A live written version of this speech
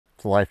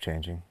It's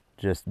life-changing.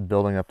 Just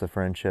building up the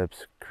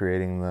friendships,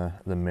 creating the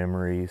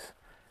memories,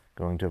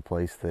 going to a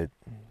place that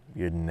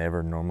you'd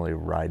never normally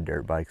ride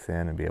dirt bikes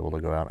in and be able to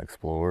go out and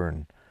explore,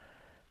 and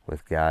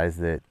with guys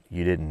that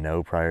you didn't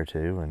know prior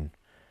to,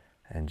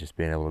 and just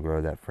being able to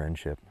grow that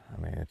friendship.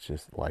 I mean, it's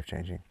just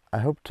life-changing. I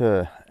hope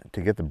to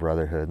get the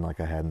brotherhood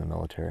like I had in the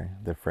military,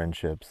 the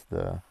friendships,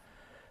 just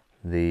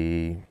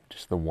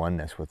the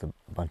oneness with a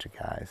bunch of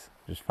guys,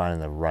 just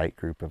finding the right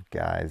group of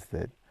guys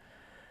that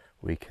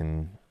we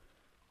can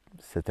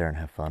sit there and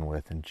have fun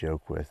with and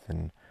joke with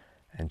and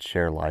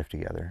share life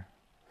together.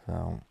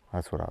 So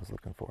that's what I was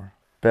looking for.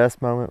 Best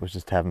moment was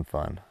just having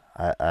fun.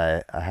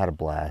 I had a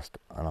blast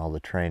on all the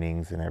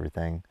trainings and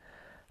everything.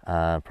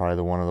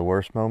 Probably one of the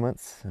worst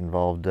moments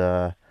involved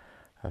a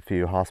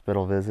few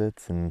hospital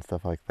visits and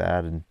stuff like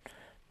that, and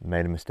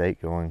made a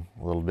mistake going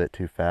a little bit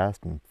too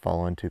fast and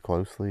following too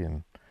closely,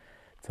 and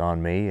it's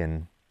on me,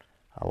 and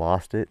I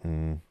lost it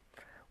and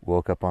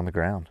woke up on the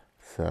ground.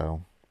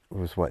 So it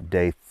was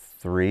day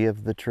 3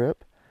 of the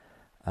trip.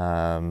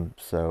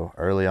 So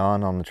early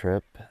on the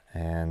trip,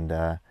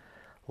 and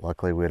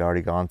luckily we had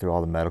already gone through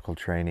all the medical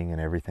training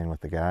and everything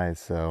with the guys.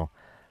 So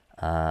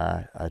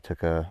I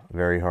took a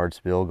very hard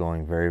spill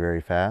going very, very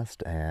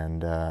fast,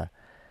 and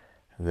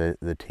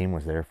the team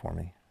was there for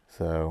me.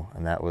 So,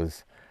 and that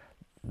was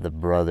the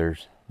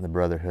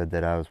brotherhood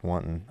that I was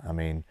wanting. I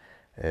mean,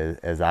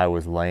 as I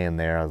was laying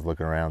there, I was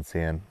looking around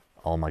seeing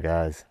all my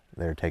guys,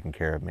 they were taking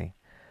care of me.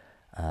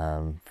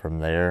 From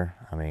there,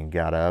 I mean,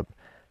 got up,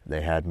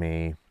 they had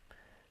me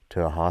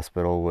to a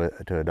hospital,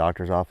 to a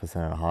doctor's office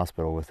and a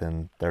hospital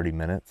within 30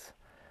 minutes.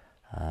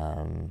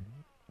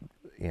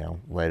 You know,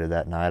 later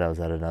that night I was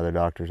at another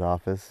doctor's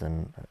office,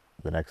 and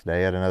the next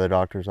day at another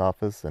doctor's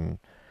office, and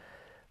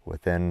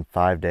within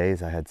 5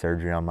 days I had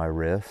surgery on my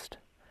wrist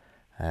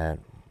at,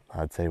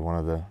 I'd say, one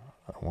of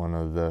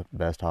the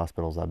best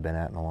hospitals I've been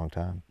at in a long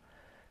time.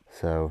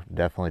 So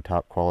definitely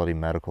top quality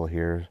medical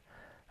here.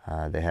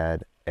 They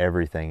had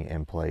everything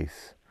in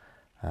place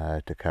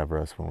to cover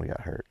us when we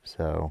got hurt.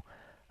 So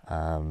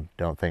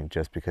don't think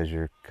just because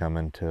you're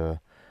coming to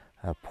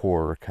a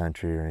poorer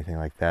country or anything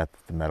like that,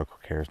 that the medical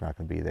care is not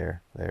going to be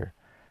there.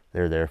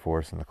 They're there for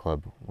us, and the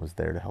club was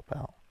there to help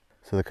out.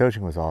 So the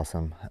coaching was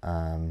awesome.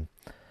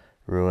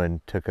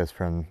 Ruin took us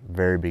from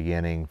very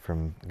beginning,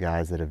 from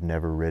guys that have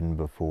never ridden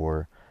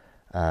before,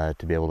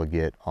 to be able to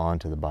get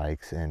onto the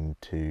bikes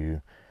and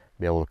to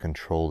be able to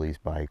control these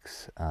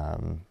bikes.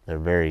 They're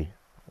very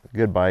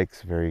good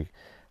bikes, very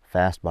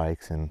fast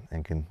bikes,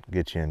 and can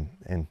get you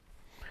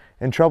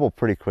in trouble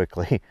pretty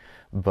quickly.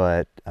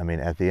 But I mean,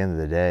 at the end of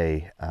the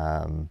day,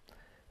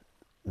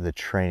 the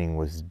training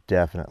was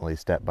definitely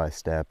step by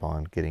step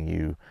on getting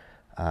you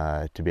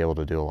to be able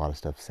to do a lot of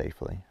stuff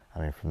safely. I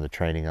mean, from the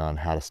training on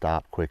how to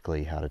stop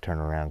quickly, how to turn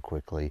around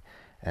quickly,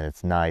 and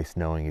it's nice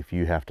knowing if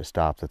you have to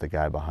stop that the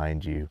guy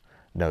behind you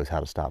knows how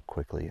to stop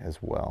quickly as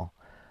well.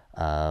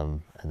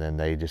 And then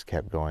they just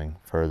kept going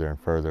further and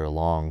further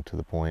along to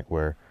the point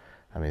where,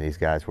 I mean, these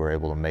guys were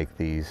able to make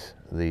these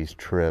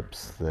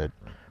trips that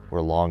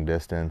were long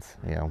distance.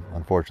 You know,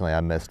 unfortunately I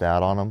missed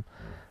out on them,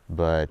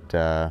 but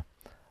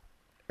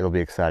it'll be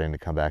exciting to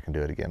come back and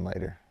do it again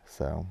later.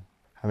 So,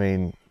 I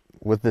mean,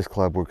 with this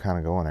club, we're kind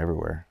of going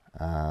everywhere.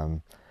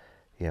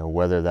 You know,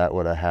 whether that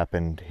would have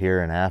happened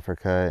here in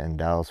Africa, in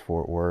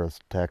Dallas-Fort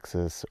Worth,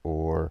 Texas,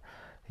 or,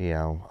 you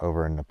know,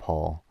 over in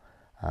Nepal,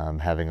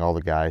 having all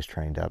the guys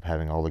trained up,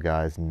 having all the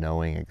guys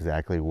knowing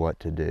exactly what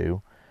to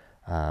do,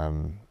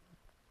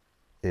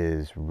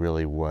 is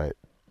really what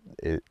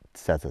it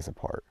sets us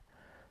apart.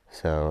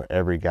 So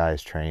every guy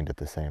is trained at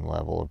the same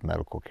level of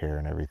medical care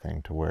and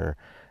everything, to where,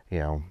 you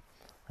know,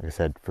 like I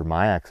said, for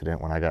my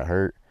accident, when I got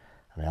hurt,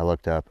 I mean, I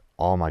looked up,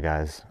 all my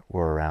guys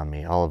were around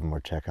me, all of them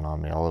were checking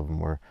on me, all of them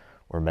were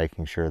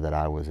making sure that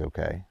I was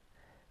okay.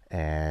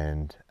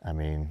 And I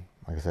mean,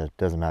 like I said, it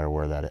doesn't matter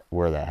where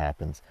that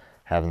happens.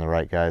 Having the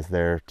right guys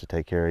there to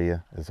take care of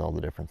you is all the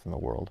difference in the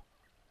world.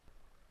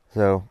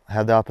 So I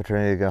had the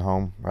opportunity to go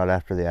home right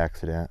after the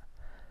accident.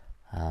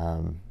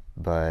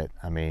 But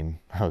I mean,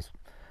 I was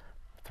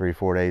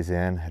 3-4 days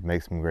in, had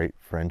made some great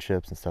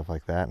friendships and stuff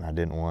like that, and I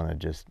didn't want to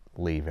just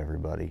leave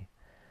everybody.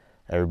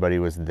 Everybody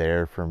was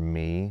there for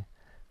me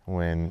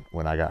when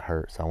I got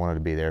hurt, so I wanted to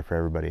be there for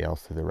everybody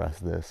else through the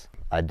rest of this.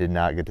 I did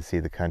not get to see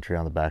the country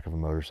on the back of a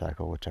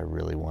motorcycle, which I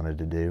really wanted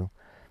to do,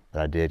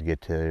 but I did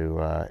get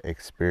to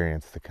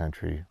experience the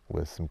country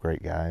with some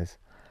great guys,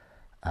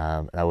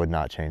 and I would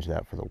not change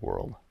that for the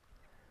world.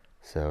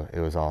 So it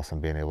was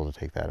awesome being able to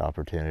take that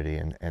opportunity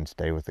and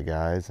stay with the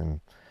guys, and,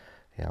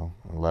 you know,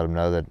 let them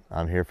know that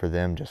I'm here for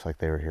them just like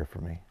they were here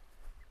for me.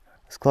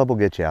 This club will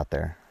get you out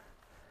there.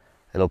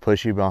 It'll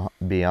push you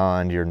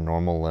beyond your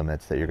normal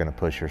limits that you're going to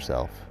push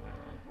yourself.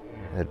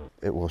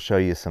 It will show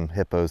you some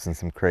hippos and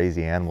some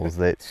crazy animals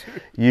that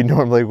you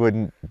normally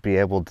wouldn't be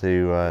able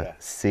to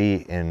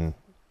see in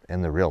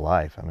the real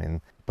life. I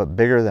mean, but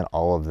bigger than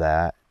all of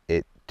that,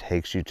 it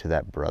takes you to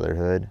that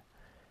brotherhood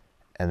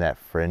and that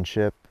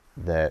friendship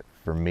that,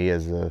 for me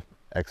as a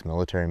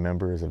ex-military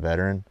member, as a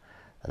veteran,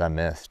 that I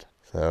missed.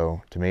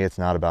 So to me, it's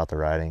not about the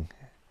riding.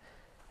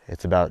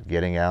 it's about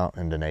getting out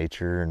into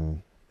nature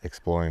and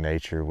exploring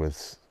nature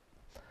with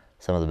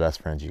some of the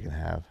best friends you can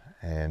have.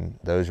 And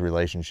those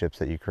relationships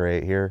that you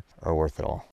create here are worth it all.